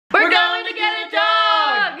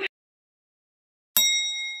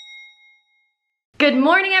Good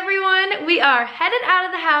morning, everyone. We are headed out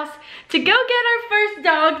of the house to go get our first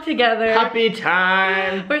dog together. Puppy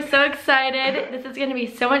time. We're so excited. This is gonna be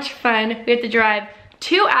so much fun. We have to drive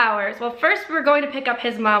 2 hours. Well, first we're going to pick up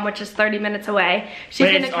his mom, which is 30 minutes away. She's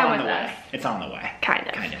gonna come with us. It's on the way. Kind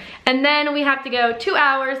of. And then we have to go 2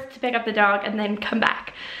 hours to pick up the dog and then come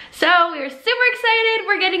back. So we are super excited.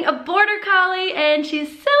 We're getting a border collie and she's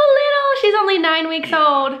so little. She's only 9 weeks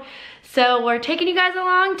old. So we're taking you guys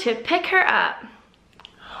along to pick her up.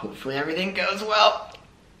 Hopefully everything goes well.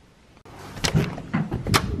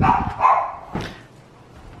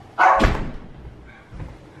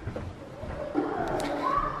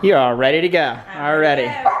 You're all ready to go. Already.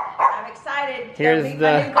 I'm excited. Here's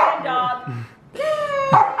the dog.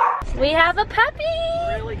 We have a puppy.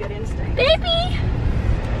 Really good instinct. Baby.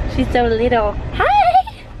 She's so little.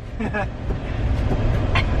 Hi.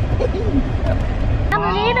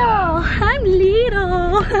 I'm little. I'm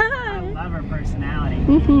little. I love her personality.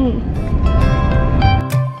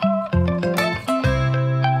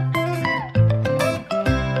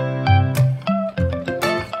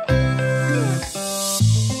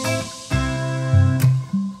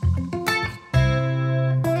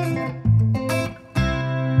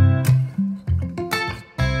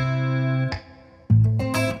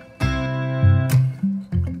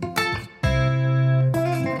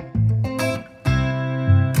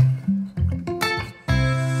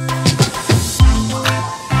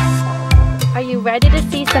 Are you ready to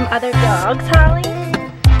see some other dogs, Holly?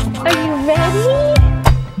 Are you ready?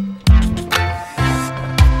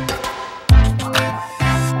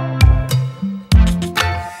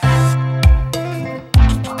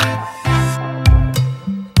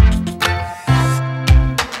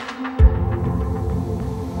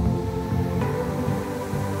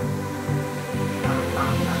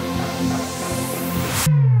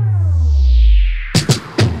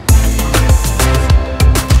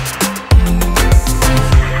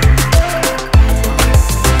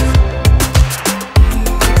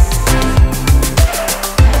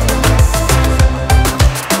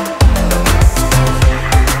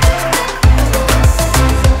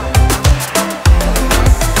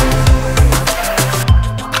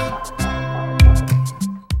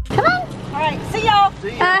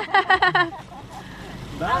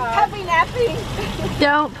 Puppy napping.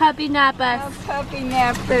 Don't puppy nap us. Puppy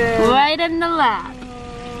napping. Right in the lap.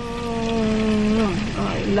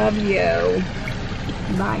 I love you.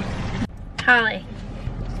 Bye. Holly,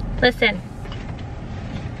 listen.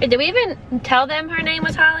 Did we even tell them her name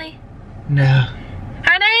was Holly? No.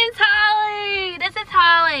 Her name's Holly. This is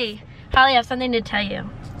Holly. Holly, I have something to tell you.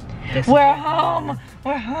 We're home.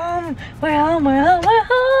 We're home. We're home. We're home. We're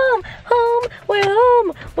home. Home. We're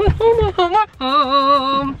home. We're home. We're home. We're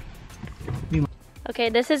home. Okay,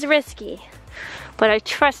 this is risky, but I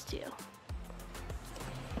trust you.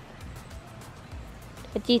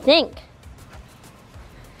 What do you think?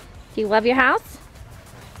 Do you love your house?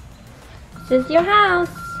 This is your house.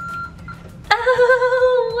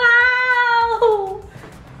 Oh,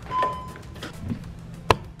 wow!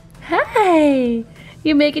 Hey!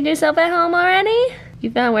 You making yourself at home already?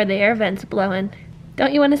 You found where the air vent's blowing.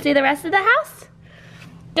 Don't you want to see the rest of the house?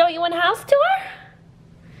 Don't you want a house tour?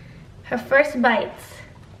 Her first bites.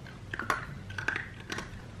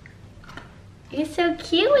 You're so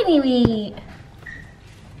cute when you eat.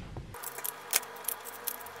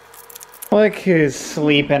 Look who's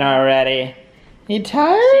sleeping already. You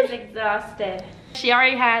tired? She's exhausted. She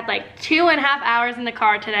already had like 2.5 hours in the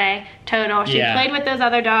car today, total. She played with those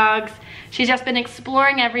other dogs. She's just been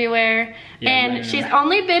exploring everywhere. And she's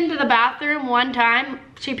only been to the bathroom one time.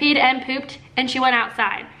 She peed and pooped and she went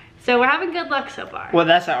outside. So we're having good luck so far. Well,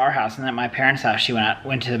 that's at our house, and at my parents' house, she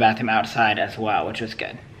went to the bathroom outside as well, which was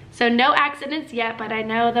good. So no accidents yet, but I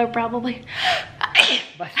know they're probably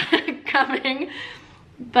coming.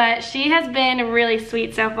 But she has been really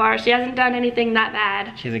sweet so far. She hasn't done anything that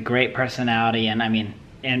bad. She has a great personality, and I mean,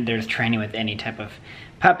 and there's training with any type of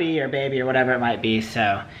puppy or baby or whatever it might be,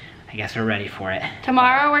 so I guess we're ready for it.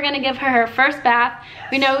 Tomorrow we're gonna give her first bath.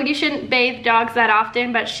 Yes. We know you shouldn't bathe dogs that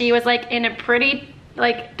often, but she was like in a pretty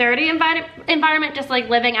like dirty environment, just like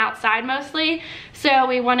living outside mostly. So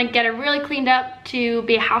we want to get her really cleaned up to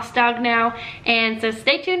be a house dog now. And so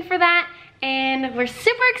stay tuned for that. And we're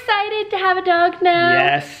super excited to have a dog now.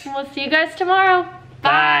 Yes. We'll see you guys tomorrow.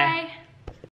 Bye. Bye.